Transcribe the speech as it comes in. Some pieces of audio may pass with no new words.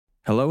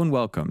Hello and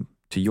welcome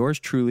to yours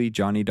truly,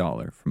 Johnny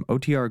Dollar from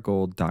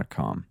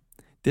OTRGold.com.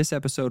 This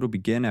episode will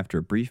begin after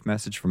a brief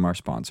message from our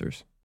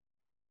sponsors.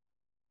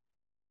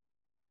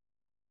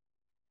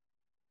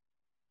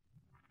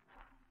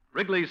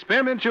 Wrigley's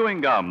Spearmint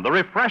Chewing Gum, the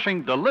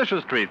refreshing,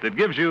 delicious treat that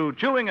gives you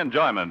chewing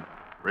enjoyment,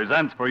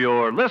 presents for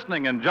your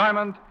listening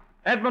enjoyment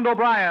Edmund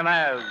O'Brien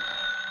as...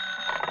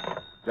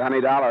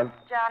 Johnny Dollar.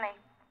 Johnny,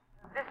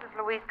 this is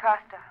Louise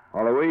Costa.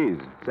 Oh, Louise.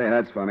 Say,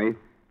 that's funny.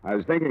 I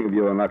was thinking of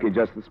you and Lucky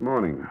just this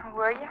morning.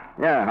 Were you?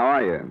 Yeah, how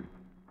are you?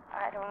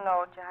 I don't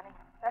know, Johnny.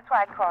 That's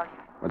why I called you.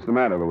 What's the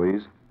matter,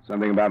 Louise?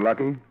 Something about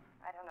Lucky?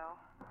 I don't know.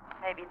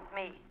 Maybe it's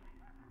me.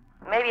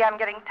 Maybe I'm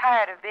getting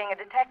tired of being a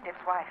detective's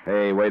wife.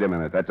 Hey, wait a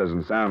minute. That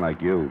doesn't sound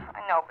like you.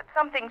 I know, but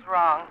something's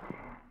wrong.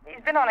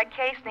 He's been on a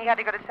case and he had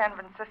to go to San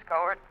Francisco,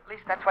 or at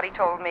least that's what he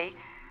told me.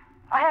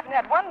 I haven't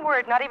had one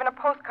word, not even a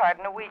postcard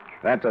in a week.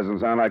 That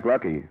doesn't sound like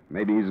Lucky.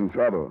 Maybe he's in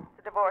trouble.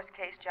 It's a divorce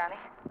case, Johnny.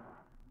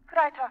 Could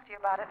I talk to you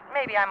about it?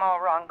 Maybe I'm all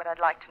wrong, but I'd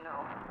like to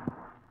know.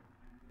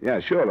 Yeah,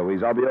 sure,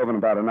 Louise. I'll be over in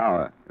about an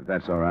hour, if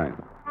that's all right.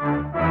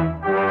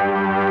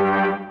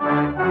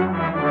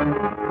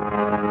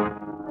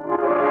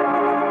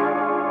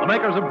 The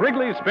makers of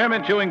Wrigley's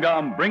Spearmint Chewing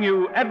Gum bring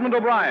you Edmund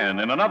O'Brien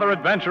in another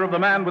adventure of the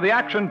man with the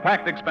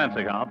action-packed expense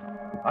account,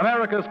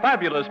 America's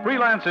fabulous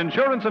freelance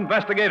insurance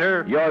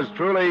investigator... Yours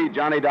truly,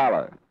 Johnny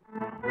Dollar.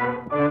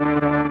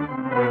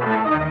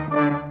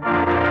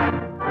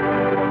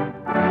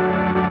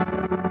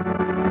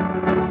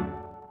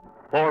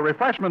 For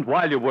refreshment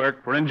while you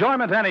work, for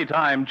enjoyment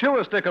anytime, chew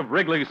a stick of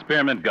Wrigley's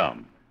Spearmint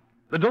Gum.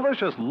 The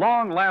delicious,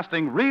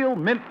 long-lasting, real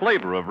mint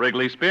flavor of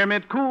Wrigley's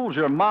Spearmint cools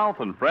your mouth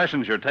and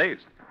freshens your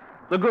taste.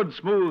 The good,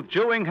 smooth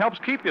chewing helps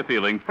keep you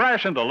feeling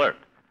fresh and alert,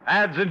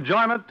 adds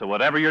enjoyment to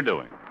whatever you're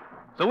doing.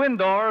 So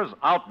indoors,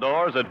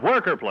 outdoors, at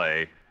work or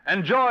play,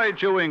 enjoy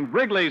chewing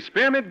Wrigley's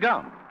Spearmint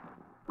Gum.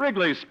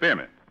 Wrigley's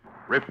Spearmint.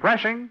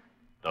 Refreshing,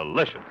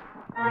 delicious.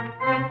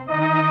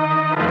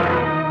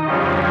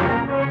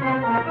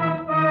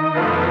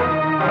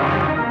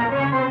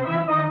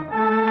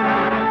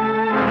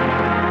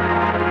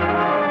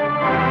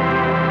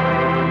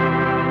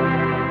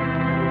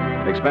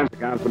 Expense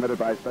account submitted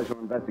by Special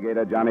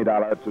Investigator Johnny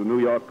Dollar to New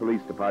York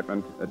Police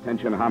Department,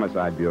 Attention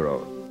Homicide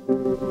Bureau.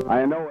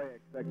 I in no way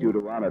expect you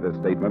to honor this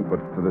statement, but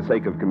for the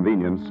sake of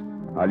convenience,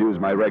 I'll use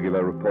my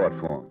regular report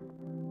form.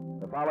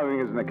 The following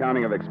is an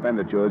accounting of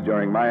expenditures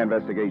during my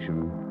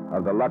investigation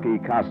of the Lucky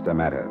Costa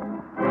matter.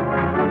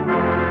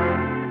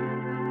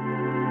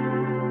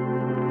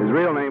 His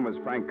real name was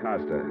Frank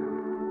Costa.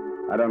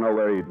 I don't know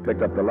where he'd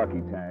picked up the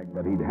Lucky tag,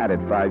 but he'd had it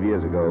 5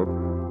 years ago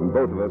when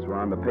both of us were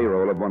on the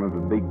payroll of one of the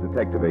big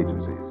detective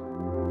agencies.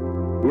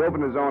 He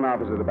opened his own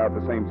office at about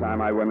the same time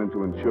I went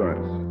into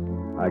insurance.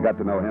 I got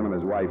to know him and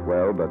his wife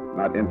well, but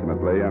not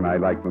intimately, and I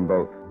liked them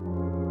both.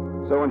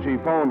 So when she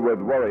phoned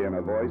with worry in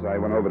her voice, I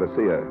went over to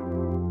see her.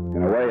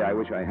 In a way, I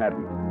wish I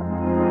hadn't.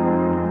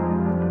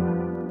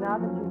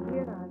 Now that you're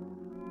here, I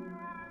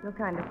feel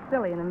kind of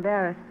silly and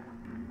embarrassed.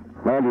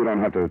 Well, you don't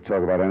have to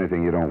talk about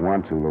anything you don't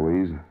want to,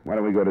 Louise. Why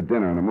don't we go to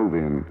dinner and a movie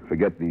and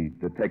forget the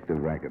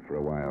detective racket for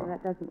a while?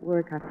 That doesn't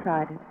work. I've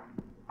tried it.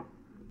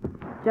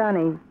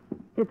 Johnny,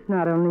 it's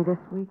not only this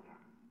week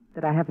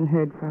that I haven't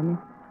heard from him.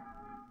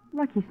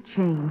 Lucky's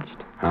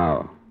changed.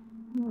 How?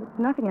 Well, it's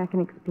nothing I can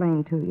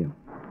explain to you.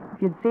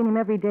 If you'd seen him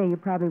every day, you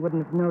probably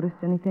wouldn't have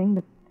noticed anything,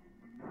 but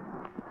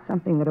it's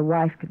something that a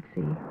wife could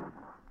see.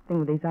 Thing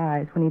with his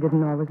eyes when he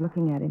didn't know I was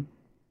looking at him.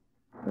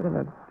 Sort of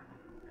a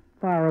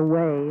far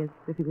away, as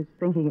if he was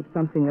thinking of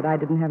something that I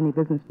didn't have any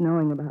business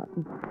knowing about.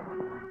 And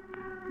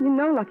you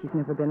know Lucky's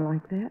never been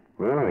like that.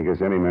 Well, I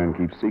guess any man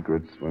keeps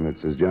secrets when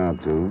it's his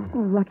job to.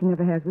 Well, Lucky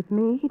never has with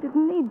me. He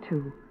didn't need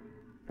to.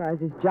 As far as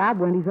his job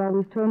went, he's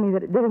always told me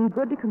that it did him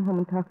good to come home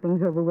and talk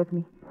things over with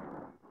me.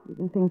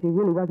 Even things he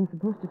really wasn't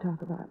supposed to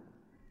talk about.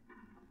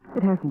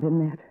 It hasn't been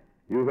that.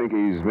 You think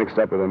he's mixed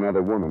up with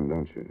another woman,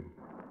 don't you?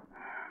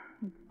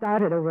 It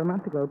started over a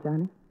month ago,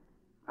 Johnny.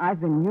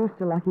 I've been used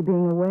to Lucky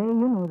being away.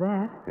 You know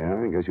that. Yeah,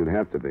 I guess you'd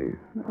have to be.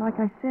 But like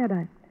I said,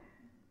 I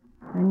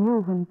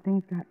knew when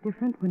things got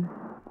different, when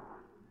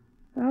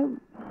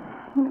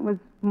it was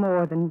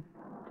more than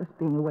just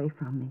being away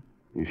from me.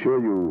 You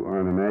sure you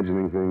aren't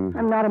imagining things?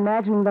 I'm not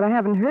imagining that I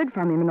haven't heard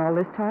from him in all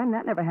this time.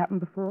 That never happened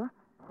before.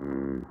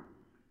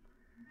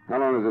 How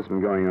long has this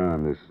been going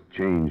on, this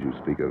change you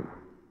speak of?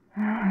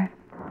 I've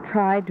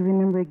tried to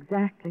remember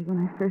exactly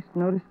when I first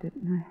noticed it.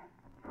 And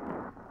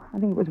I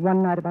think it was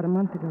one night about a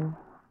month ago.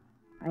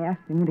 I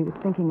asked him what he was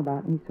thinking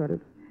about, and he sort of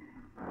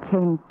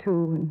came to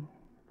and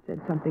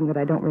said something that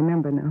I don't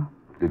remember now.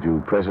 Did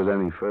you press it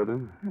any further?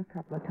 A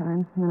couple of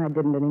times, and then I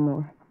didn't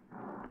anymore.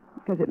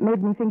 Because it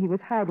made me think he was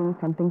hiding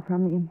something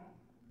from me, and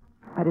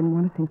I didn't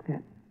want to think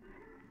that.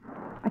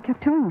 I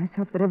kept telling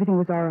myself that everything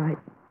was all right.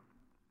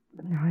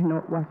 But now I know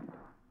it wasn't.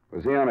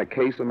 Was he on a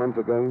case a month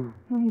ago?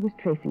 Well, he was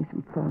tracing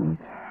some phonies.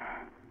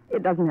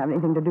 It doesn't have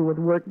anything to do with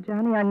work,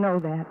 Johnny. I know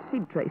that.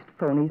 He'd traced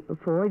phonies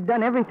before. He'd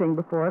done everything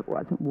before. It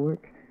wasn't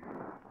work.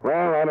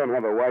 Well, I don't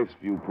have a wife's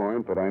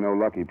viewpoint, but I know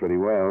Lucky pretty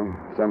well.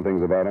 Some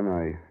things about him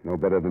I know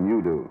better than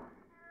you do.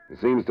 It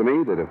seems to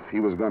me that if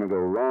he was going to go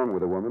wrong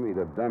with a woman, he'd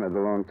have done it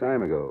a long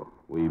time ago.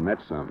 We met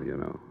some, you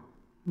know.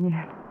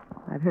 Yeah,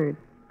 I've heard.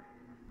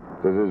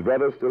 Does his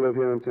brother still live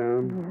here in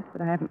town? Yes,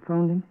 but I haven't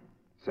phoned him.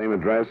 Same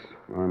address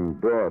on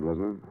Broad,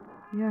 wasn't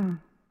it? Yeah.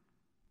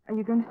 Are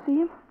you going to see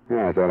him?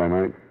 Yeah, I thought I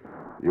might.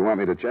 You want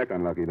me to check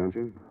on Lucky, don't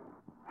you?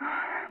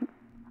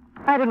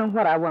 I don't know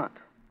what I want.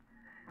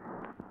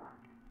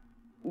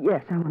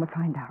 Yes, I want to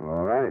find out.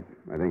 All right.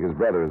 I think his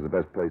brother is the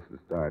best place to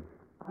start.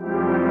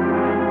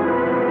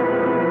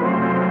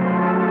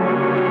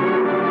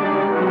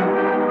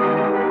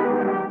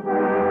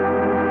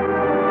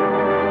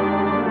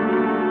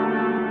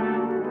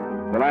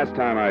 The last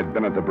time I'd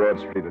been at the Broad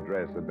Street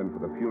address had been for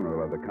the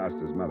funeral of the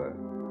Costas' mother.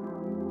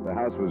 The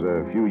house was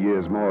a few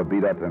years more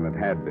beat up than it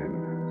had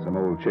been. Some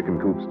old chicken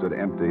coop stood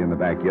empty in the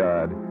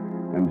backyard,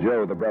 and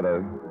Joe, the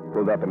brother,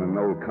 pulled up in an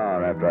old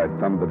car after I'd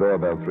thumbed the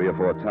doorbell 3 or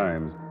 4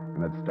 times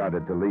and had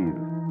started to leave.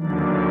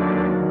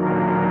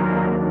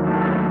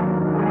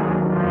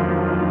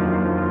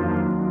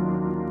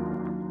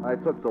 I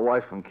took the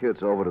wife and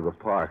kids over to the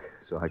park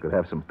so I could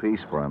have some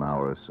peace for an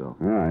hour or so.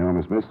 Yeah, I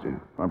almost missed you.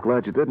 I'm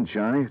glad you didn't,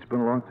 Johnny. It's been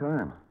a long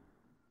time.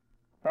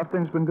 How've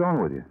things been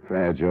going with you?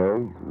 Fair,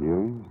 Joe.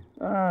 You?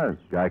 A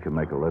guy can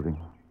make a living.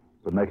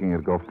 But making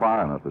it go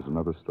far enough is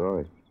another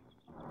story.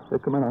 Hey,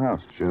 come in the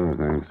house. Sure,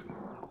 thanks.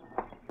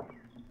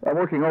 I'm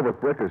working over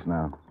at Bricker's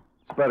now.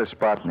 It's a better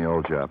spot than the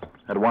old job.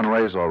 Had one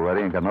raise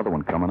already and got another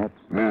one coming up.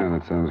 Yeah,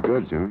 that sounds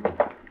good, Joe.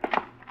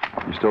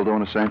 You still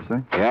doing the same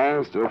thing?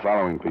 Yeah, still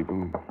following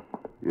people.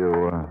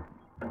 You,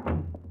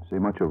 see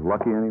much of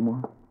Lucky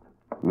anymore?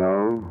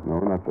 No,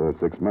 not for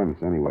 6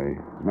 months anyway.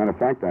 As a matter of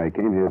fact, I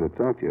came here to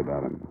talk to you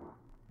about him.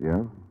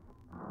 Yeah?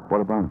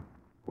 What about him?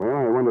 Well,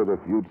 I wondered if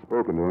you'd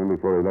spoken to him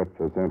before he left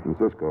for San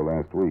Francisco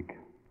last week.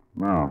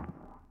 No.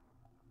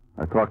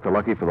 I talked to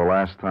Lucky for the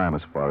last time,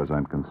 as far as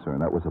I'm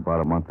concerned. That was about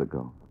a month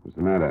ago. What's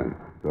the matter?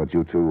 Thought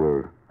you two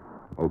were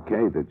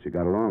okay, that you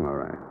got along all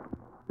right.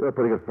 You're a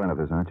pretty good friend of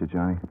his, aren't you,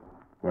 Johnny?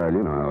 Well,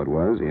 you know how it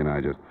was. He and I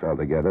just fell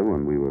together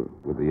when we were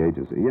with the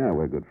agency. Yeah,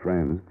 we're good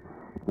friends.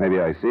 Maybe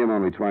I see him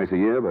only twice a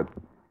year, but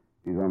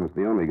he's almost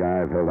the only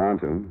guy I've held on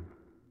to.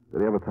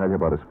 Did he ever tell you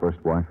about his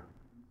first wife?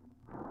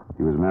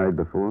 He was married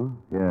before?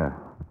 Yeah.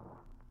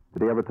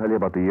 Did he ever tell you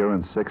about the year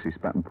and 6 he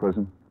spent in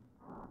prison?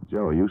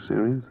 Joe, are you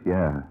serious?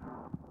 Yeah.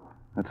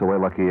 That's the way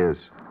Lucky is.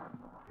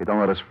 He don't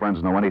let his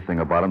friends know anything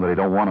about him that he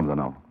don't want them to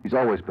know. He's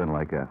always been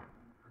like that.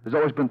 There's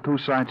always been 2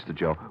 sides to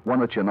Joe. One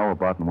that you know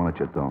about and one that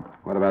you don't.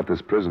 What about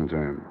this prison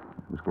term?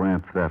 It was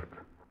grand theft.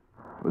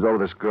 It was over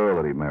this girl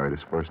that he married,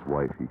 his first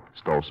wife. He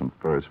stole some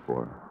furs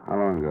for her. How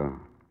long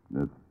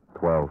ago?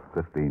 12,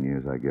 15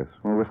 years, I guess.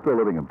 Well, we're still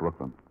living in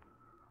Brooklyn.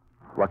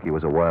 Lucky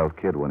was a wild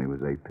kid when he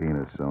was 18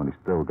 or so, and he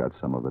still got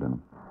some of it in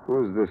him.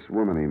 Who was this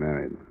woman he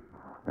married?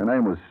 Her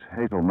name was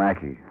Hazel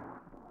Mackey,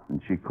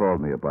 and she called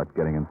me about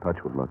getting in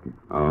touch with Lucky.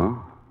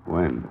 Oh?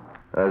 When?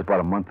 That was about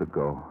a month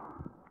ago.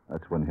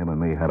 That's when him and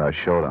me had our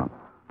showdown.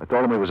 I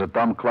told him he was a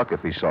dumb cluck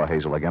if he saw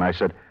Hazel again. I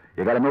said,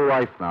 you got a new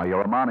life now.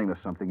 You're amounting to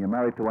something. You're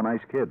married to a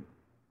nice kid.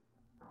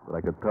 But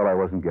I could tell I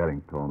wasn't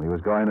getting to him. He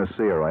was going to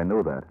see her. I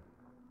knew that.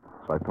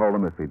 So I told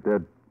him if he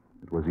did,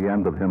 it was the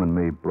end of him and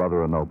me,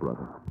 brother or no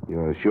brother.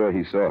 You're sure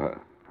he saw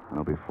her?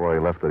 Well, before he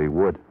left that he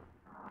would.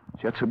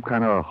 She had some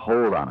kind of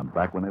hold on him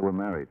back when they were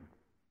married.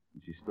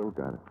 And she still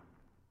got it.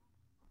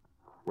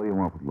 What do you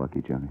want with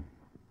Lucky, Johnny?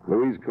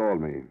 Louise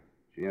called me.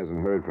 She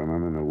hasn't heard from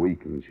him in a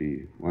week, and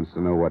she wants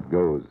to know what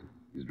goes.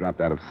 He's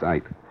dropped out of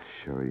sight.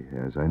 Sure he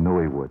has. I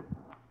knew he would.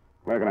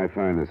 Where can I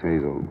find this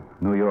Hazel?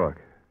 New York.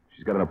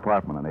 She's got an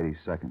apartment on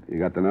 82nd. You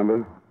got the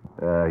number?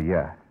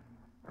 Yeah.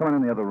 Come on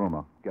in the other room.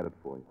 I'll get it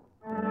for you.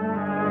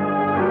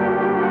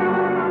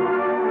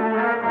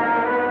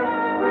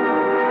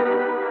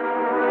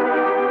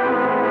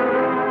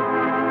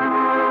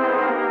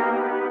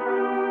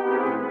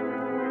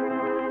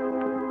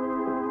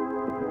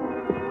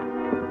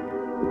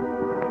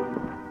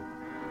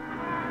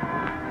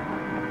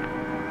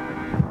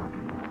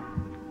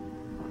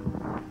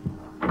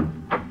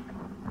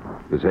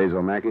 This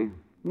Hazel Mackey?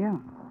 Yeah.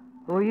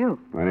 Who are you?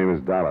 My name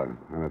is Dollar.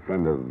 I'm a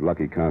friend of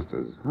Lucky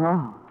Costas.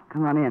 Oh,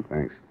 come on in.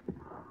 Thanks.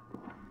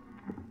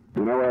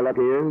 You know where Lucky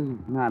is?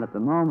 Not at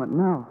the moment,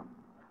 no.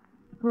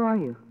 Who are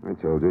you? I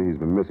told you, he's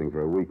been missing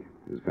for a week.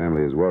 His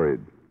family is worried.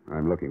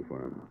 I'm looking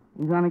for him.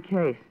 He's on a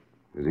case.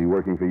 Is he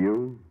working for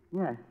you?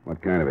 Yes.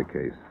 What kind of a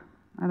case?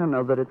 I don't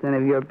know that it's any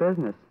of your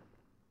business.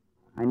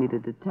 I need a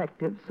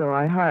detective, so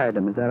I hired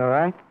him. Is that all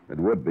right? It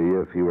would be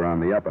if he were on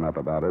the up and up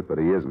about it, but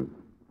he isn't.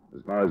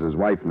 As far as his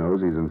wife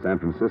knows, he's in San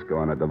Francisco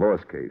on a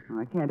divorce case.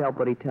 I can't help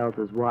what he tells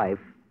his wife.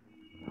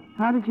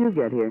 How did you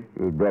get here?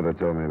 His brother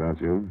told me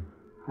about you.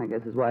 I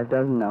guess his wife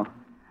doesn't know.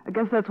 I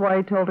guess that's why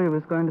he told her he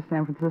was going to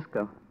San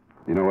Francisco.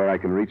 You know where I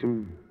can reach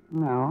him?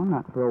 No,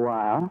 not for a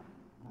while.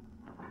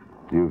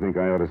 Do you think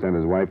I ought to send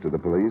his wife to the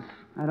police?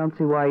 I don't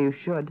see why you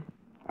should.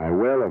 I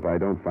will if I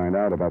don't find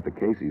out about the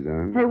case he's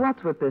on. Hey,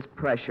 what's with this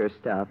pressure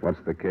stuff? What's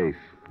the case?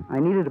 I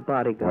needed a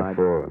bodyguard. What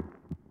for?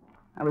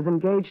 I was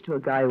engaged to a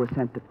guy who was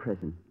sent to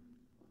prison.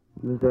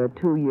 He was there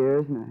 2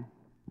 years, and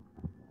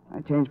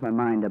I changed my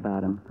mind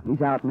about him.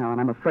 He's out now, and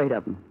I'm afraid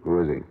of him.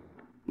 Who is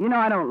he? You know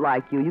I don't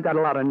like you. You got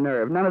a lot of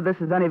nerve. None of this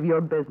is any of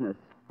your business.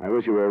 I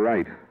wish you were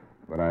right,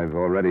 but I've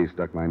already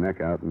stuck my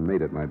neck out and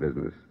made it my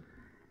business.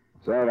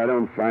 So if I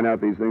don't find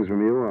out these things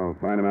from you, I'll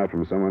find them out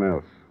from someone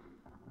else.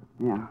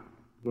 Yeah,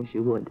 guess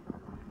you would.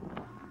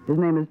 His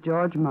name is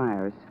George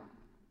Myers.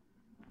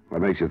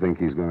 What makes you think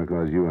he's going to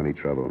cause you any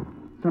trouble?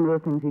 Some of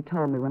the things he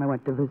told me when I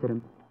went to visit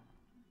him.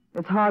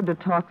 It's hard to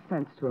talk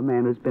sense to a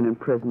man who's been in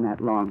prison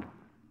that long.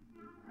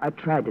 I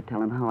tried to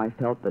tell him how I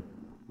felt, but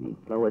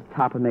he'd blow his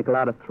top and make a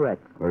lot of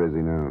threats. Where is he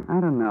now? I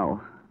don't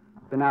know.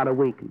 Been out a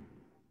week.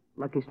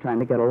 Lucky's trying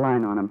to get a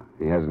line on him.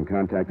 He hasn't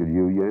contacted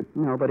you yet?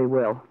 No, but he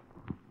will.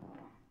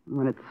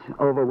 When it's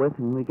over with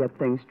and we get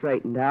things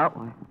straightened out,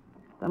 why,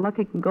 then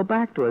Lucky can go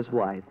back to his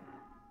wife.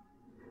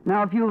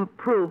 Now, if you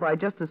approve,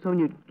 I'd just as soon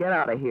you'd get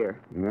out of here.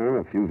 No,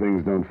 a few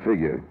things don't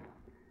figure.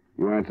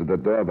 You answered the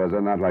door buzzer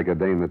not like a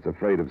dame that's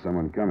afraid of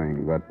someone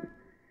coming, but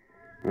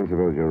I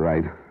suppose you're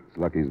right. It's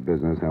Lucky's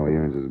business how he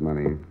earns his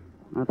money.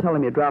 I'll tell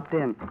him you dropped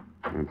in.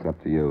 It's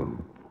up to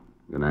you.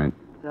 Good night.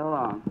 So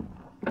long.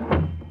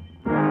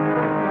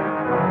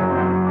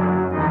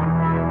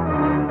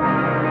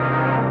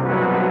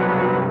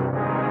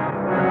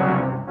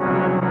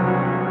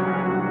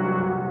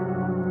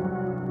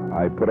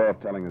 I put off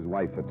telling his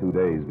wife for 2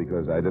 days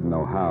because I didn't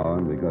know how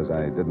and because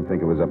I didn't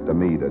think it was up to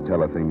me to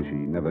tell her things she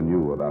never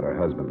knew about her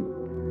husband.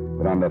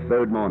 But on the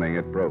third morning,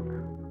 it broke.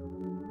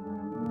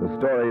 The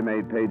story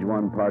made page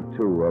 1, part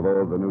 2 of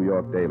all the New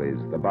York dailies.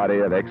 The body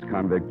of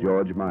ex-convict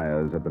George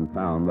Myers had been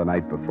found the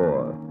night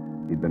before.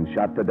 He'd been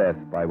shot to death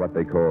by what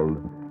they called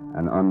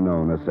an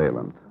unknown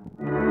assailant.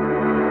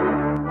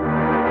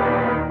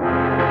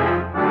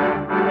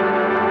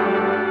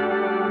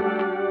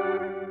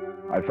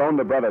 I phoned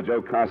the brother,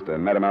 Joe Costa,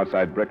 and met him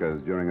outside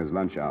Bricker's during his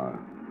lunch hour.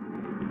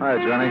 Hi,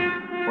 Johnny.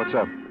 What's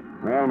up?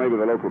 Well, maybe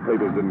the local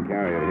papers didn't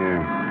carry it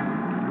here.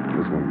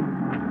 This one.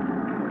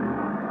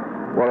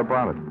 What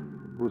about it?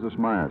 Who's this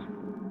Myers?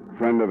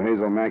 Friend of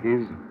Hazel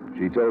Mackey's.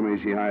 She told me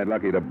she hired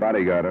Lucky to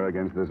bodyguard her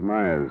against this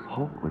Myers.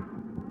 Holy.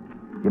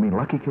 You mean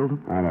Lucky killed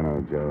him? I don't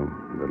know, Joe.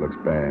 But it looks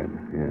bad.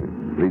 Here,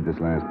 read this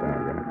last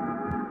paragraph.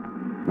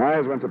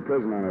 Myers went to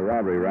prison on a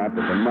robbery rap,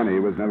 but the money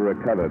was never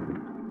recovered.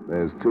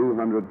 There's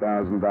 $200,000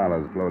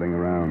 floating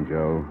around,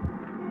 Joe.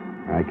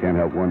 I can't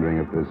help wondering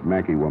if this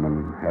Mackey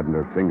woman hadn't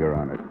her finger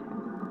on it.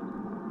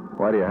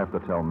 Why do you have to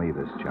tell me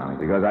this, Johnny?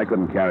 Because I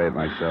couldn't carry it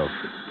myself.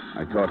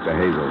 I talked to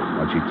Hazel.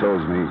 What she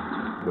tells me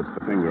puts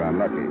the finger on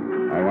Lucky.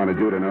 I wanted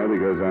you to know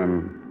because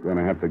I'm going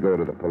to have to go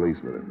to the police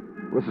with it.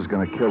 This is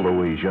going to kill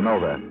Louise. You know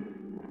that.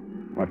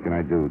 What can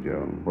I do,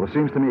 Joe? Well, it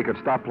seems to me you could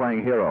stop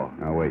playing hero.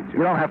 Now, wait, Joe.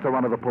 You don't have to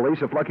run to the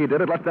police. If Lucky did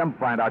it, let them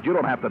find out. You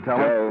don't have to tell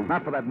Joe. them.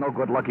 Not for that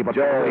no-good Lucky, but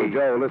Joe, for Louise.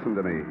 Joe, listen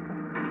to me.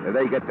 If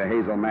they get to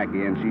Hazel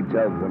Mackey and she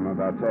tells them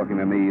about talking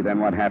to me, then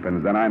what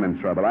happens? Then I'm in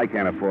trouble. I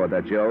can't afford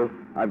that, Joe.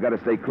 I've got to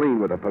stay clean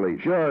with the police.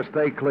 Sure,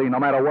 stay clean, no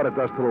matter what it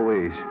does to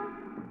Louise.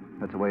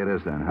 That's the way it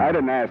is, then, huh? I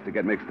didn't ask to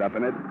get mixed up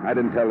in it. I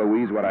didn't tell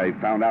Louise what I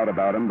found out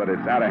about him, but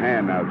it's out of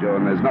hand now, Joe,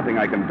 and there's nothing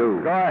I can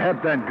do. Go ahead,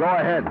 then. Go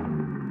ahead.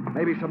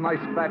 Maybe some nice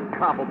fat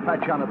cop will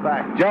pat you on the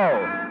back.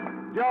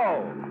 Joe!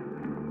 Joe!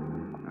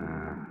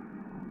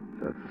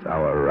 That's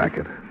our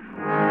racket.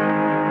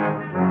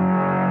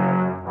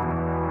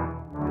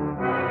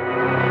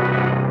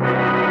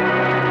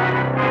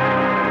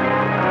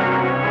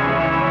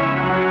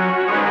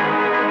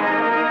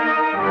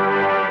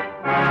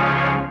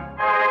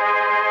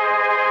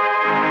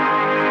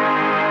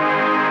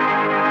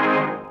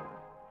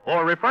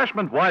 For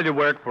refreshment while you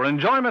work, for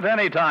enjoyment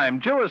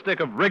anytime, chew a stick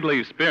of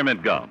Wrigley's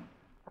Spearmint Gum.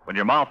 When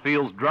your mouth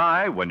feels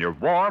dry, when you're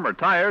warm or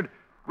tired,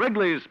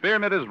 Wrigley's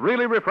Spearmint is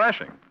really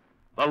refreshing.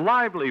 The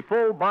lively,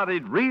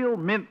 full-bodied, real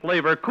mint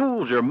flavor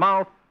cools your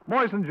mouth,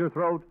 moistens your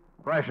throat,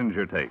 freshens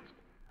your taste.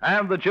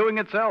 And the chewing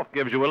itself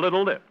gives you a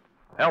little lift,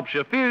 helps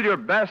you feel your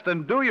best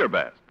and do your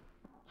best.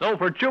 So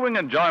for chewing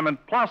enjoyment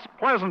plus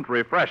pleasant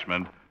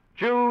refreshment,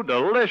 chew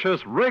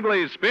delicious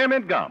Wrigley's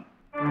Spearmint Gum.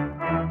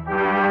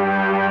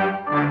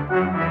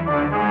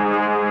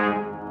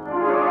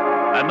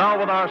 And now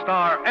with our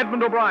star,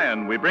 Edmund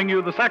O'Brien, we bring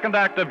you the second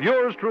act of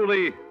yours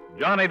truly,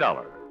 Johnny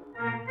Dollar.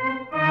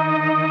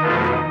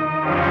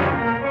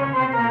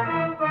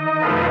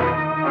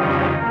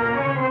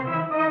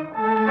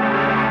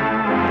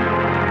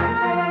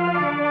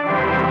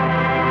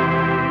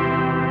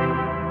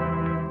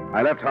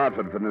 I left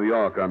Hartford for New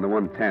York on the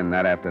 110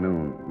 that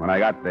afternoon. When I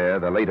got there,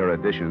 the later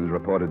editions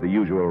reported the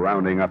usual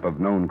rounding up of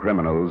known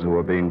criminals who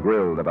were being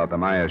grilled about the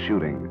Meyer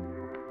shooting.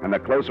 And the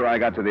closer I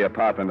got to the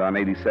apartment on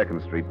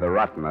 82nd Street, the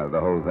rottener the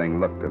whole thing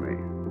looked to me.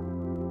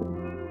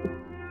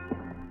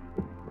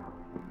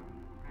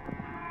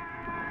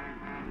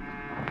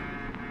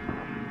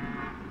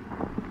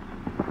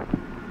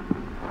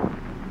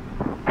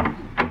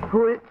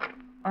 Who is...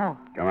 Oh,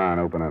 Come on,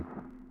 open up.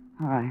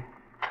 hi.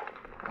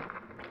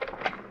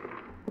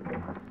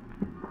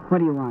 What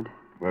do you want?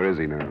 Where is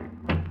he now?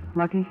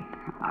 Lucky?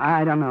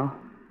 I don't know.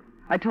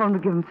 I told him to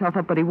give himself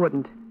up, but he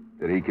wouldn't.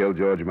 Did he kill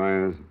George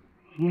Myers?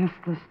 Yes,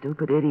 the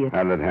stupid idiot.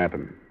 How did it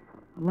happen?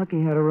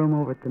 Lucky had a room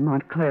over at the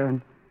Montclair,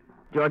 and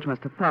George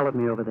must have followed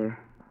me over there.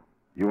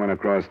 You went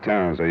across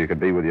town so you could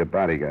be with your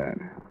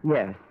bodyguard.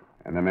 Yes.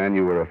 And the man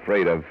you were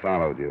afraid of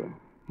followed you.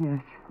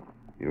 Yes.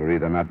 You were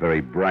either not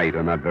very bright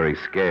or not very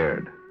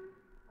scared.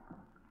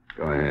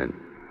 Go ahead.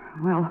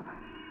 Well,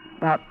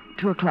 about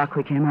 2 o'clock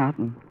we came out,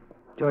 and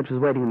George was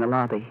waiting in the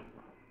lobby.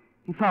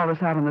 He followed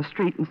us out on the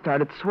street and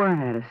started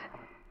swearing at us.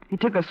 He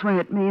took a swing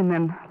at me, and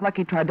then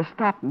Lucky tried to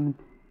stop him.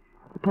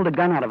 He pulled a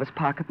gun out of his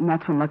pocket, and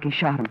that's when Lucky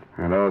shot him.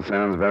 That all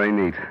sounds very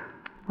neat.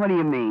 What do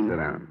you mean? Sit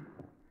down.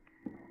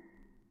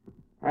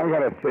 I've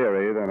got a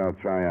theory that I'll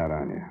try out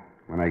on you.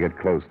 When I get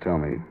close, tell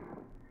me.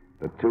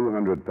 The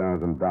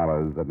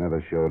 $200,000 that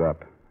never showed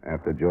up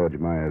after George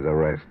Myers'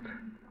 arrest.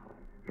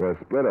 For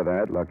a split of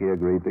that, Lucky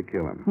agreed to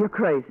kill him. You're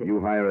crazy.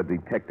 You hire a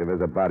detective as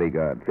a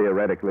bodyguard.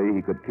 Theoretically,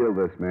 he could kill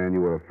this man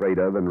you were afraid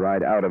of and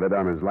ride out of it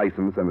on his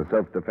license and a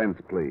self-defense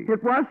plea.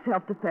 It was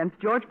self-defense.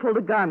 George pulled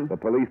a gun. The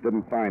police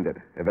didn't find it.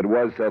 If it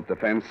was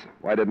self-defense,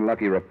 why didn't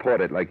Lucky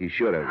report it like he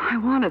should have? I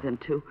wanted him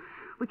to.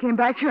 We came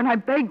back here, and I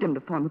begged him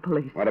to phone the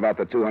police. What about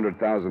the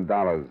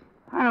 $200,000?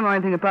 I don't know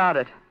anything about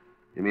it.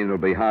 You mean it'll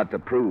be hard to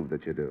prove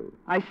that you do?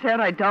 I said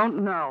I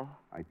don't know.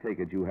 I take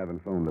it you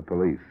haven't phoned the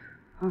police.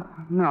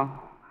 No.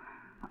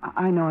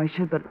 I know I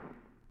should, but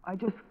I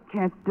just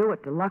can't do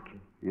it to Lucky.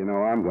 You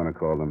know I'm going to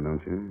call them,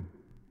 don't you?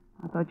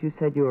 I thought you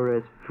said you were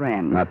his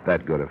friend. Not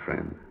that good a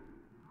friend.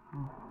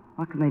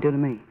 What can they do to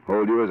me?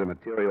 Hold you as a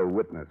material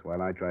witness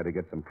while I try to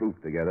get some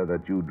proof together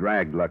that you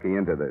dragged Lucky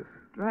into this.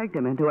 Dragged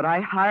him into it.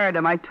 I hired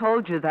him. I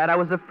told you that. I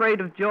was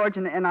afraid of George,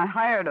 and I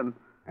hired him.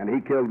 And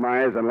he killed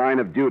Myers in line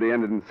of duty,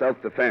 ended in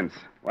self-defense.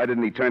 Why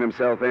didn't he turn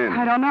himself in?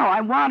 I don't know.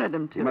 I wanted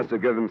him to. You must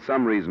have given him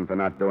some reason for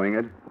not doing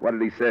it. What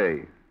did he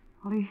say?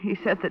 Well, he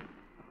said that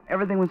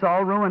everything was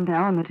all ruined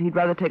now and that he'd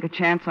rather take a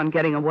chance on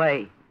getting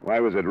away. Why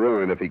was it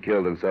ruined if he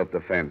killed in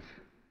self-defense?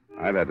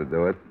 I've had to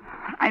do it.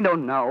 I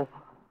don't know.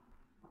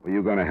 Were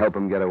you going to help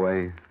him get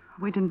away?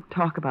 We didn't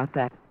talk about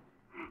that.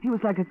 He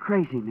was like a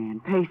crazy man,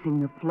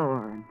 pacing the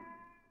floor.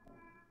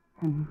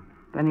 And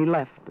then he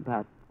left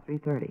about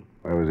 3:30.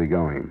 Where was he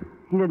going?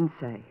 He didn't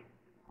say.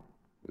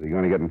 Was he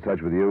going to get in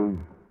touch with you?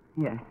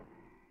 Yes.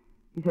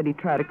 He said he'd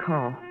try to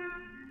call.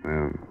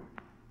 Well,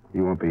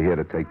 he won't be here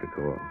to take the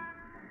call.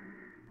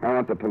 I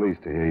want the police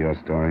to hear your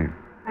story.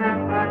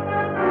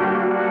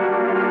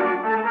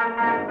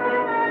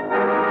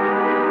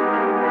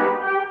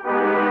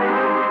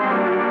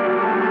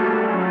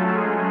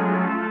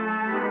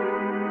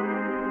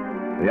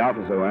 The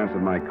officer who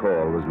answered my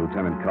call was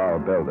Lieutenant Carl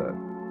Belder.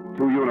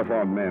 2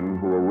 uniformed men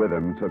who were with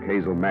him took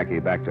Hazel Mackey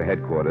back to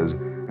headquarters,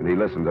 and he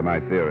listened to my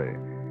theory.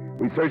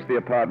 We searched the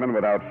apartment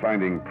without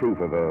finding proof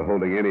of her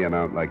holding any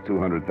amount like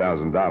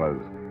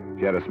 $200,000.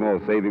 She had a small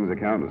savings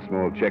account, a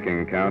small checking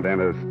account,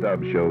 and a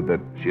stub showed that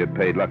she had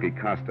paid Lucky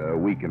Costa a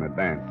week in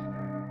advance.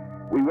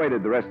 We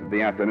waited the rest of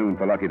the afternoon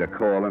for Lucky to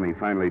call, and he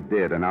finally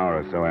did an hour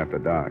or so after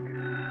dark.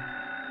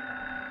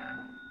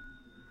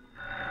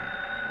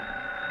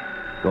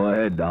 Go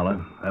ahead,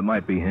 Dollar. That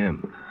might be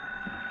him.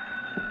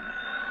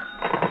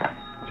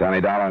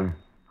 Johnny Dollar?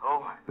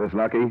 Who? This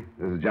Lucky?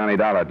 This is Johnny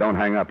Dollar. Don't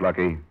hang up,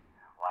 Lucky.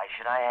 Why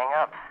should I hang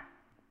up?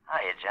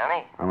 Hiya,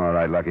 Johnny. I'm all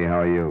right, Lucky. How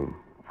are you?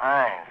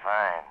 Fine.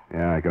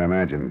 Yeah, I can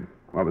imagine.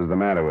 What was the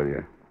matter with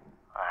you?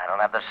 I don't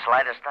have the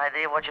slightest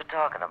idea what you're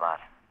talking about.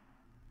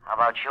 How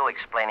about you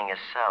explaining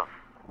yourself?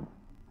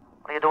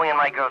 What are you doing in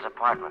my girl's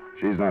apartment?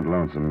 She's not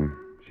lonesome.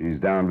 She's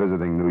down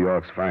visiting New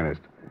York's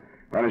finest.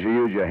 Why don't you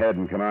use your head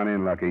and come on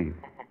in, Lucky?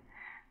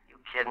 You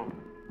kidding?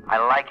 I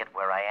like it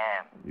where I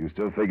am. You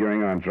still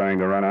figuring on trying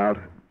to run out?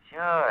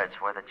 Sure, it's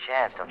worth a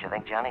chance, don't you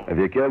think, Johnny? If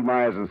you killed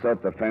Myers in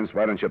self-defense,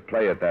 why don't you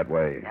play it that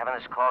way? Having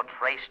this call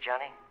traced,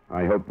 Johnny?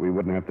 I hoped we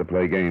wouldn't have to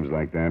play games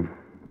like that.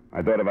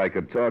 I thought if I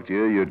could talk to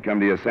you, you'd come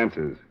to your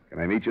senses. Can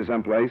I meet you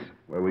someplace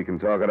where we can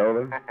talk it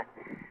over?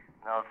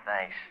 No,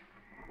 thanks.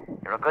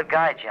 You're a good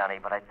guy, Johnny,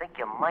 but I think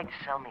you might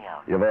sell me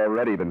out. You've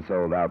already been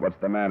sold out. What's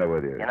the matter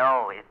with you? You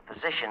know, if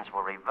positions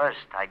were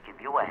reversed, I'd give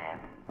you a hand.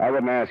 I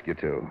wouldn't ask you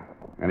to.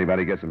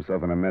 Anybody gets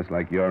himself in a mess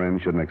like you're in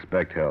shouldn't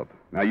expect help.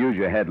 Now use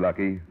your head,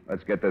 Lucky.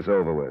 Let's get this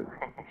over with.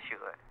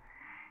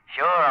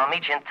 Sure, I'll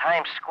meet you in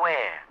Times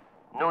Square.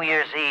 New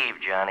Year's Eve,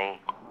 Johnny.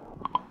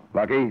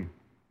 Lucky?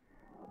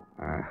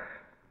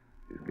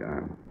 He's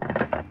gone.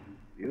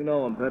 You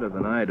know him better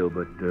than I do,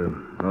 but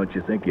don't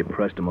you think you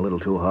pressed him a little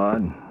too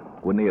hard?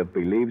 Wouldn't he have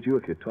believed you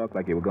if you talked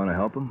like you were going to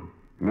help him?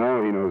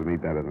 No, he knows me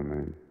better than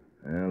that.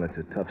 Well, that's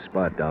a tough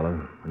spot,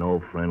 Dollar. An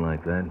old friend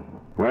like that.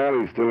 Well,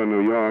 he's still in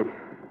New York.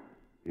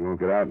 He won't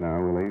get out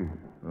now, will he?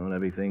 Well,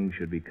 everything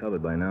should be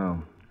covered by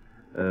now.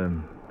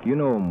 Do you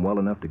know him well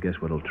enough to guess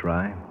what he'll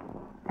try?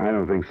 I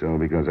don't think so,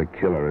 because a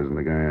killer isn't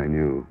the guy I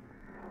knew.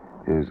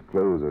 His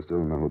clothes are still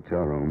in the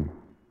hotel room.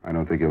 I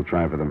don't think he'll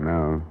try for them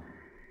now.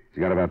 He's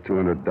got about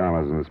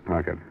 $200 in his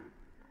pocket.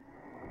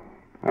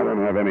 I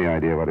don't have any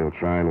idea what he'll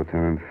try,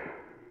 Lieutenant.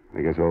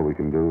 I guess all we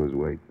can do is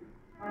wait.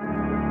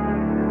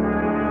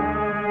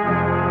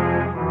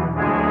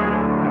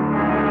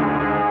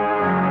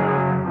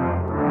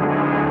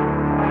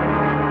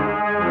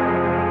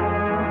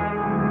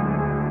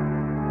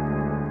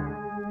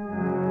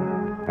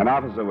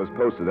 officer was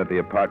posted at the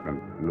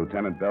apartment, and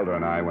Lieutenant Belder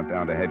and I went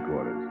down to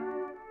headquarters.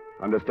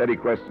 Under steady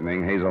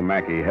questioning, Hazel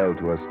Mackey held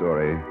to her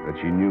story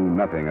that she knew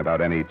nothing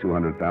about any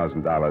 $200,000,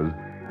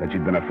 that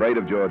she'd been afraid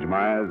of George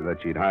Myers,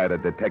 that she'd hired a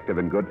detective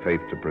in good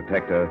faith to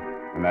protect her,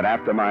 and that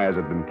after Myers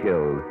had been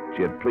killed,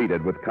 she had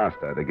pleaded with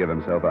Costa to give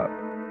himself up.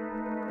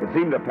 It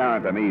seemed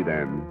apparent to me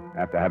then,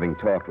 after having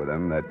talked with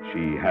him, that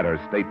she had her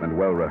statement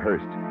well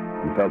rehearsed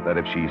and felt that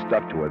if she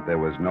stuck to it, there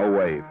was no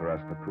way for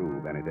us to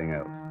prove anything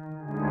else.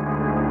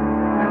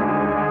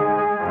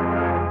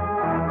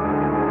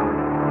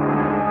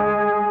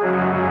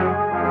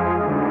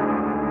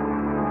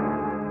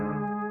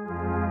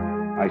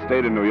 I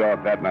stayed in New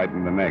York that night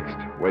and the next,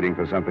 waiting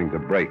for something to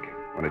break.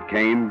 When it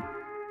came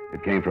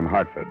from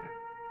Hartford.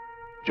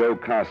 Joe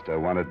Costa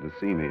wanted to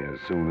see me as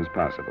soon as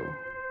possible.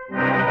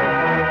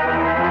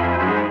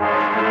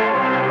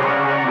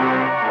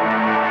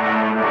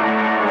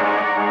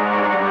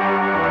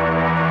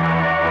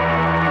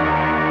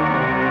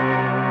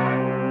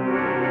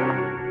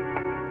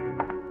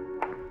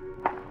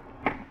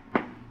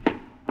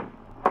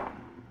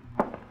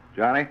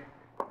 Johnny?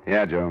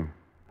 Yeah, Joe.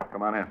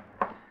 Come on in.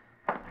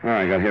 Oh,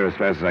 I got here as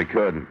fast as I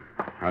could.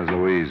 How's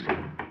Louise?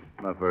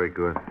 Not very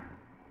good.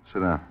 Sit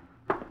down.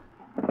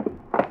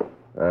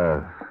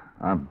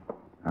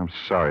 I'm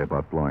sorry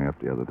about blowing up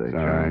the other day, It's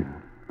all Johnny.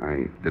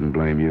 right. I didn't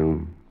blame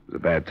you. It was a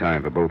bad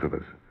time for both of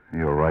us.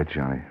 You're right,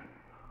 Johnny.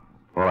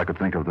 All I could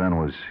think of then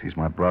was he's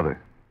my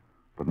brother.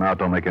 But now it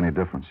don't make any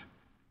difference.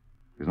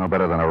 He's no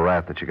better than a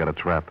rat that you got to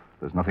trap.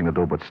 There's nothing to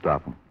do but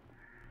stop him.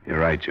 You're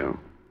right, Joe.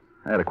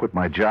 I had to quit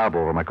my job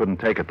over him. I couldn't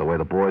take it the way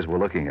the boys were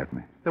looking at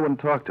me. They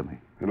wouldn't talk to me.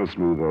 It'll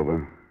smooth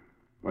over.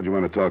 What do you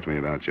want to talk to me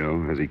about,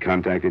 Joe? Has he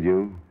contacted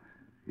you?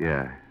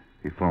 Yeah,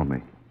 he phoned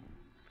me.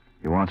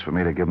 He wants for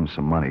me to give him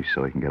some money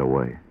so he can get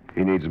away.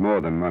 He needs more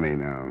than money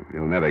now.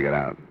 He'll never get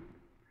out.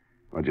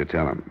 What'd you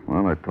tell him?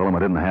 Well, I told him I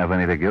didn't have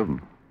any to give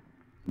him.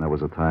 And that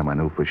was the time I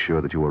knew for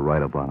sure that you were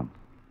right about him.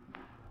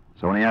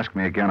 So when he asked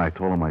me again, I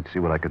told him I'd see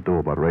what I could do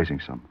about raising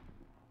some.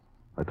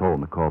 I told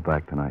him to call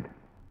back tonight.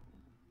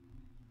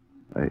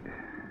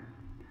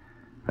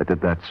 I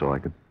did that so I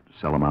could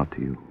sell him out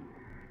to you.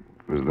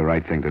 It was the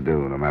right thing to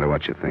do, no matter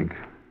what you think.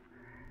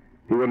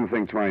 He wouldn't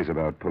think twice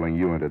about pulling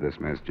you into this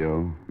mess,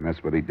 Joe. And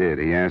that's what he did.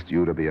 He asked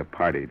you to be a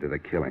party to the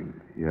killing.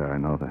 Yeah, I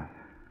know that.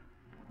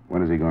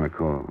 When is he going to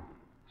call?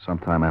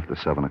 Sometime after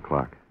 7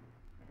 o'clock.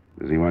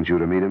 Does he want you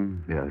to meet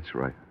him? Yeah, that's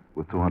right.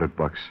 With $200.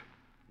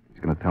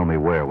 He's going to tell me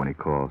where when he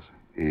calls.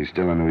 He's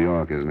still in New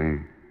York,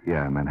 isn't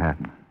Yeah, in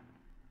Manhattan.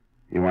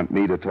 he? You want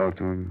me to talk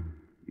to him?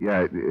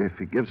 Yeah, if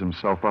he gives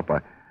himself up,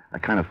 I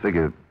kind of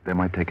figure they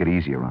might take it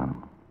easier on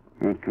him.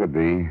 It could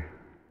be.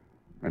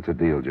 That's a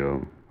deal,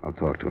 Joe. I'll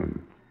talk to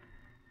him.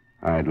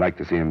 I'd like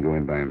to see him go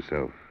in by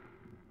himself.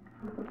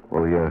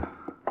 Well,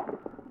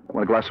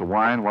 want a glass of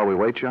wine while we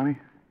wait, Johnny?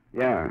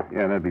 Yeah,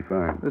 that'd be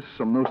fine. This is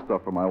some new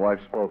stuff from my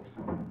wife's folks.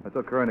 I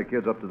took her and the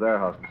kids up to their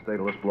house to stay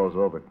till this blows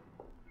over.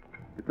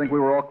 You'd think we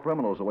were all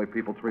criminals the way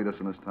people treat us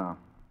in this town.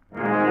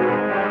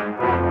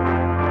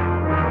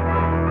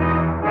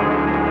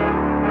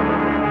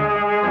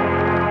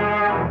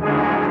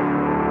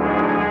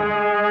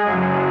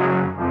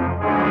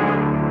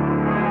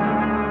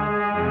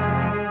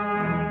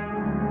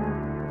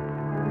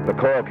 The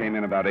call came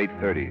in about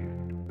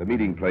 8:30. The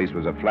meeting place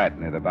was a flat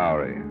near the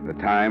Bowery. The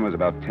time was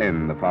about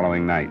 10 the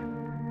following night.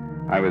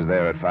 I was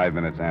there at 5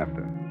 minutes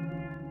after.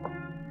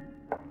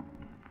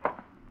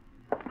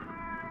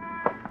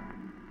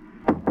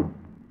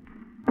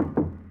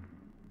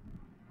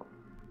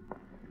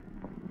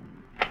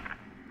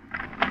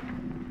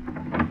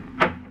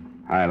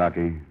 Hi,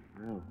 Lucky.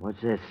 Oh, what's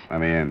this?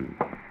 Let me in.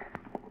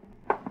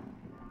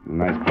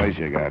 Nice place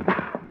you got.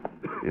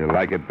 You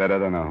like it better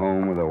than a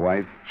home with a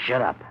wife?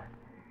 Shut up.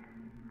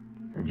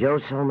 So Joe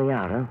sold me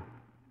out, huh?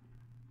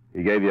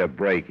 He gave you a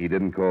break. He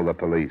didn't call the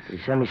police. Did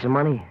he send me some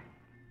money?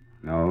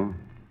 No?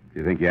 Do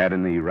you think you had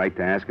any right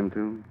to ask him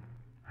to?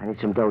 I need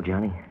some dough,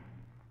 Johnny.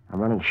 I'm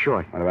running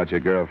short. What about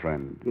your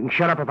girlfriend? You can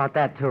shut up about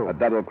that, too. A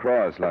double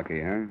cross,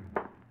 Lucky, huh?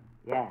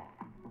 Yeah.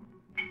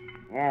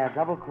 Yeah,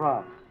 double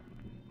cross.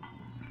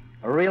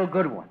 A real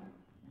good one.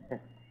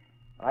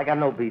 I got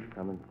no beef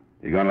coming.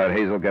 You gonna let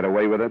Hazel get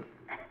away with it?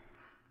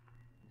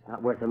 It's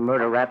not worth a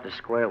murder rap to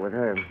square with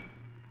her.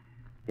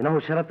 You know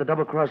who set up the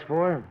double cross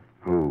for her?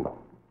 Who?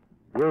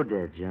 You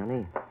did,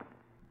 Johnny.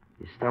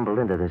 You stumbled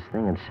into this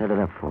thing and set it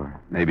up for her.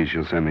 Maybe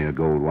she'll send me a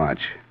gold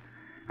watch.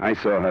 I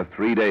saw her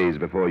 3 days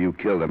before you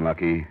killed him,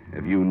 Lucky.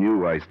 If you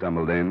knew I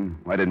stumbled in,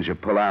 why didn't you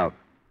pull out?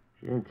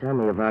 She didn't tell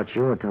me about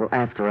you until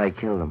after I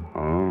killed him.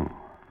 Oh,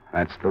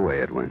 that's the way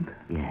it went.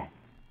 Yeah.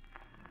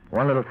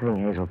 One little thing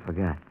Hazel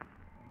forgot.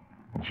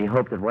 And she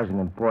hoped it wasn't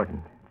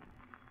important.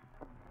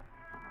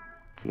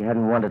 She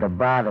hadn't wanted to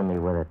bother me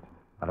with it.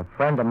 But a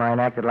friend of mine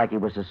acted like he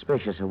was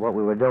suspicious of what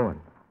we were doing.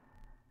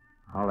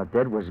 All it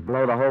did was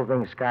blow the whole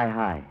thing sky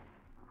high.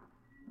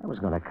 I was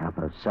going to cop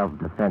a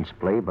self-defense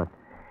plea, but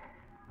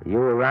with you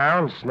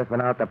around, sniffing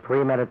out the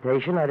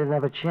premeditation, I didn't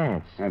have a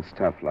chance. That's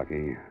tough,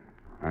 Lucky.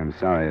 I'm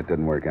sorry it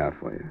didn't work out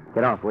for you.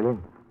 Get off, will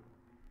you?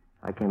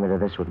 I came into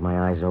this with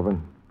my eyes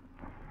open.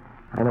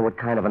 I know what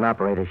kind of an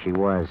operator she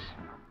was.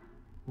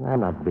 I'm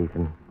not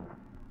beefing.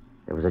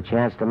 There was a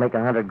chance to make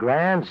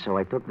 $100,000, so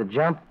I took the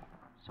jump,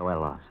 so I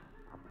lost.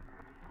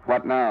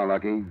 What now,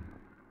 Lucky?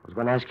 I was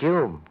going to ask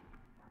you.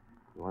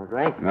 You want a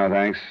drink? No,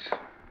 thanks.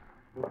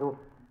 You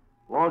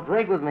won't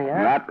drink with me,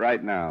 huh? Not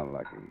right now,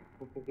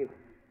 Lucky.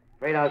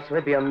 Afraid I'll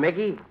slip you a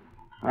Mickey?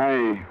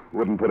 I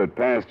wouldn't put it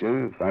past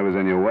you if I was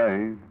in your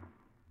way.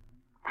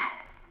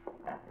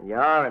 You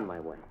are in my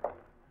way.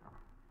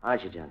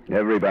 Aren't you, John?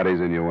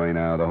 Everybody's in your way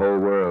now, the whole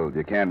world.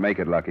 You can't make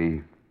it,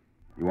 Lucky.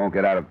 You won't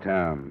get out of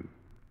town.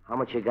 How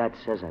much you got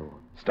says I won't.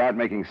 Start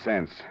making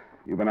sense.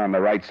 You've been on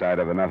the right side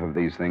of enough of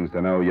these things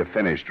to know you're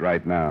finished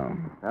right now.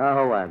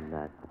 No, I'm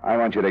not. I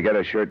want you to get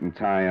a shirt and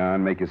tie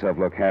on, make yourself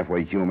look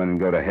halfway human, and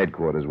go to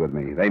headquarters with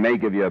me. They may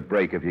give you a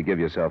break if you give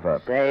yourself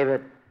up. Save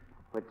it.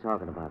 Quit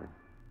talking about it.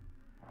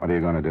 What are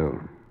you going to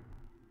do?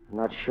 I'm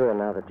not sure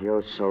now that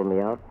Joe sold me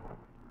out.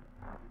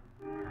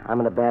 I'm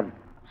in a bad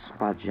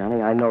spot,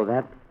 Johnny. I know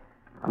that.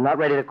 I'm not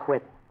ready to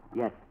quit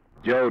yet.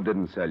 Joe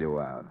didn't sell you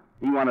out.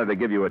 He wanted to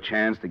give you a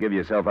chance to give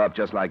yourself up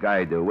just like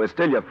I do. We're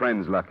still your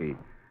friends, Lucky.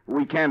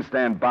 We can't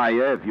stand by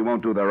you if you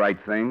won't do the right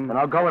thing. Then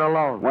I'll go it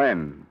alone.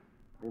 When?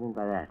 What do you mean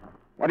by that?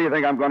 What do you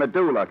think I'm going to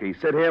do, Lucky?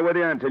 Sit here with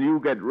you until you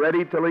get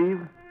ready to leave?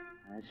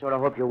 I sort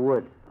of hope you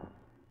would.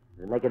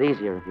 It'd make it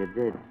easier if you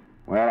did.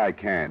 Well, I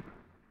can't.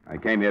 I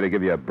came here to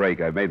give you a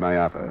break. I've made my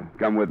offer.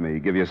 Come with me.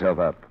 Give yourself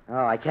up.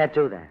 Oh, I can't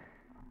do that.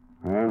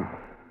 Well,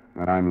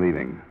 then I'm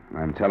leaving.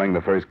 I'm telling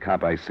the first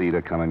cop I see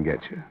to come and get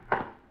you.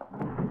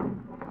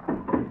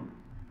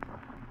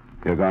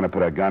 You're going to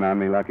put a gun on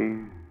me, Lucky?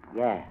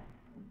 Yeah.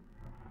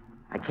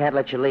 I can't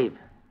let you leave.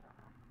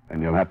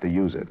 Then you'll have to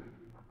use it.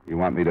 You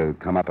want me to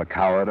come up a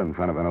coward in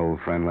front of an old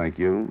friend like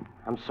you?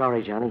 I'm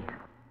sorry, Johnny.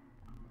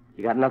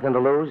 You got nothing to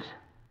lose?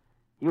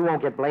 You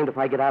won't get blamed if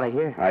I get out of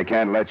here. I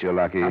can't let you,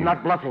 Lucky. I'm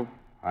not bluffing.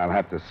 I'll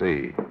have to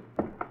see.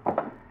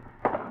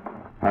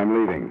 I'm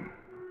leaving.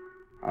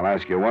 I'll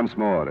ask you once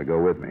more to go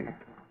with me.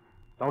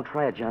 Don't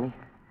try it, Johnny.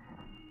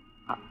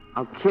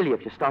 I'll kill you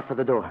if you start for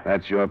the door.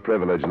 That's your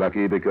privilege,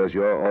 Lucky, because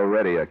you're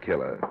already a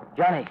killer.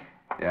 Johnny.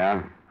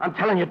 Yeah? I'm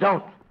telling you,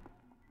 don't.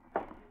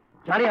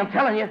 Johnny, I'm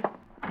telling you.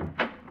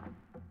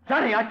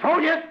 Johnny, I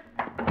told you.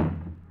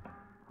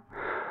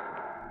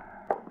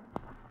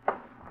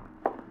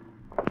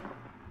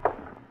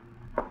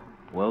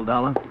 Well,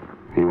 Dollar?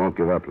 He won't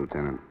give up,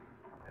 Lieutenant.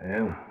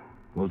 Yeah,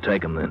 we'll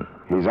take him then.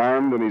 He's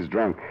armed and he's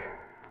drunk.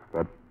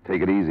 But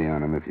take it easy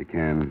on him if you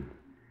can.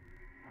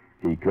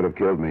 He could have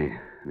killed me,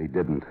 and he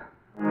didn't.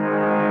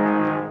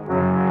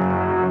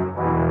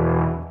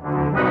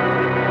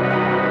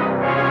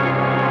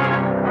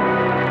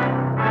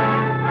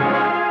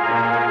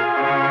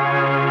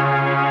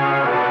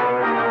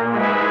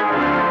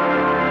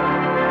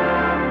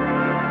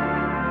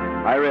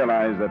 I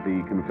realize that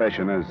the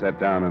confession as set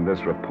down in this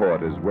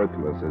report is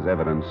worthless as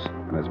evidence,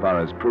 and as far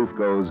as proof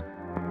goes,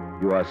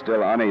 you are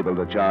still unable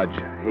to charge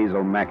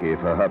Hazel Mackey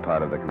for her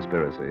part of the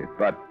conspiracy.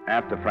 But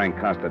after Frank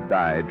Costa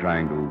died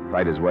trying to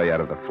fight his way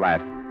out of the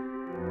flat,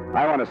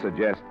 I want to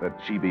suggest that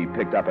she be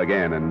picked up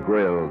again and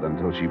grilled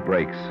until she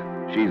breaks.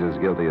 She's as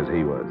guilty as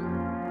he was.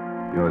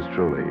 Yours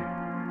truly,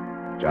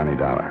 Johnny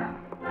Dollar.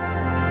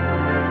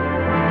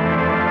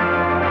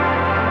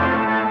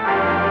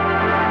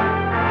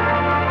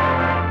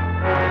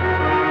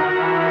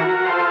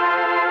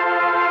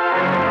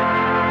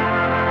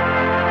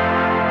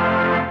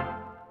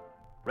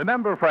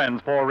 Remember,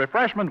 friends, for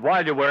refreshment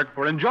while you work,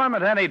 for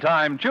enjoyment any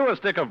time, chew a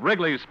stick of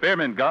Wrigley's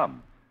Spearmint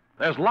Gum.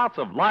 There's lots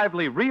of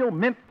lively, real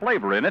mint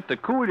flavor in it to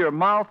cool your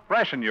mouth,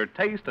 freshen your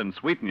taste, and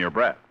sweeten your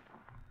breath.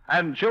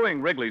 And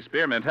chewing Wrigley's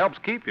Spearmint helps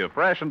keep you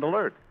fresh and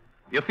alert.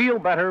 You feel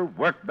better,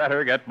 work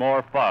better, get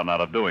more fun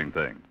out of doing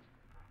things.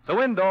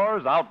 So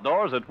indoors,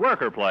 outdoors, at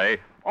work or play,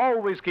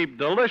 always keep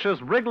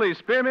delicious Wrigley's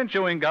Spearmint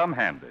Chewing Gum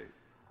handy.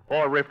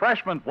 For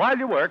refreshment while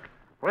you work,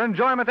 for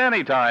enjoyment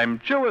any time,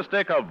 chew a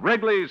stick of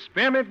Wrigley's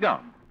Spearmint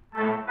Gum.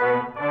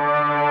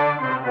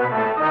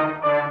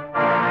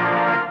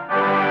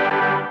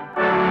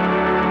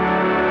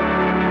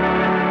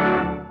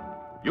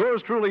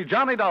 Yours truly,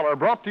 Johnny Dollar,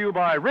 brought to you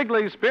by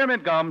Wrigley's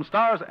Spearmint Gum,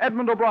 stars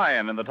Edmund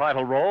O'Brien in the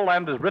title role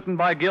and is written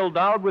by Gil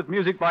Dowd with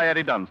music by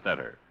Eddie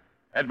Dunstetter.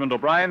 Edmund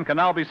O'Brien can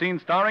now be seen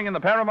starring in the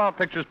Paramount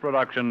Pictures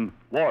production,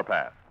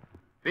 Warpath.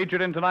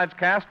 Featured in tonight's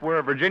cast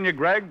were Virginia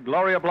Gregg,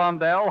 Gloria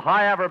Blondell,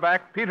 Hy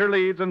Averback, Peter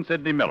Leeds, and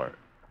Sidney Miller.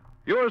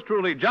 Yours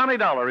truly, Johnny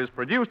Dollar, is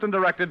produced and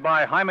directed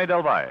by Jaime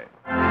Del Valle.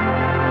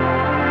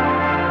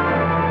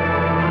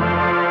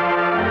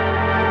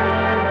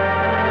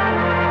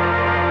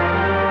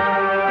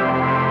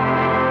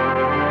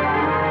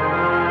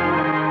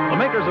 The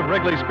makers of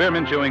Wrigley's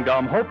Spearmint Chewing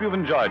Gum hope you've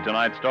enjoyed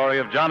tonight's story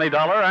of Johnny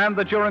Dollar and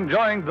that you're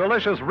enjoying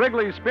delicious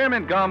Wrigley's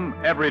Spearmint Gum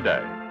every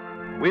day.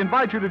 We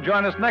invite you to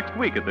join us next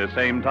week at this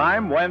same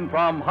time when,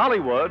 from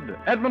Hollywood,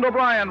 Edmund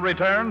O'Brien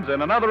returns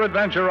in another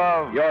adventure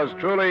of... Yours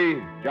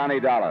truly, Johnny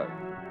Dollar.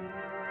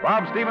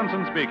 Bob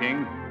Stevenson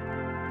speaking.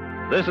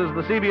 This is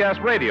the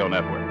CBS Radio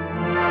Network.